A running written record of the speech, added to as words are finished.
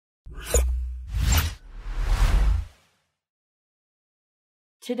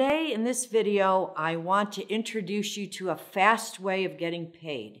Today in this video, I want to introduce you to a fast way of getting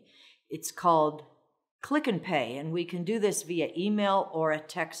paid. It's called Click and Pay, and we can do this via email or a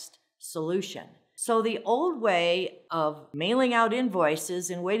text solution. So the old way of mailing out invoices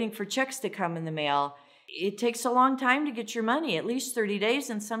and waiting for checks to come in the mail, it takes a long time to get your money, at least 30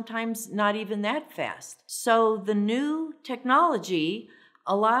 days, and sometimes not even that fast. So the new technology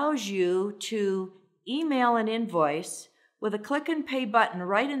allows you to email an invoice with a click and pay button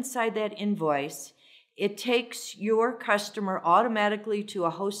right inside that invoice. It takes your customer automatically to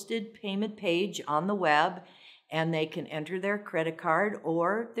a hosted payment page on the web, and they can enter their credit card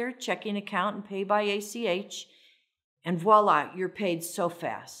or their checking account and pay by ACH, and voila, you're paid so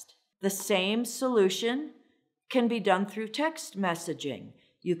fast. The same solution can be done through text messaging.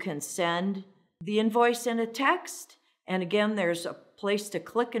 You can send the invoice in a text, and again, there's a place to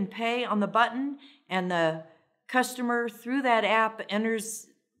click and pay on the button, and the customer through that app enters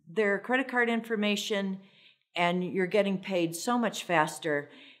their credit card information, and you're getting paid so much faster.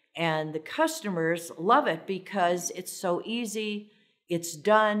 And the customers love it because it's so easy, it's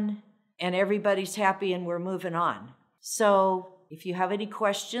done, and everybody's happy and we're moving on. So if you have any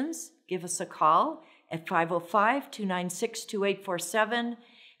questions, give us a call at 505-296-2847.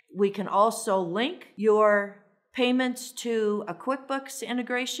 We can also link your payments to a QuickBooks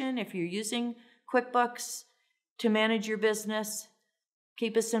integration if you're using QuickBooks to manage your business.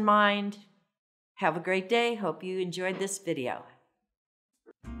 Keep us in mind. Have a great day. Hope you enjoyed this video.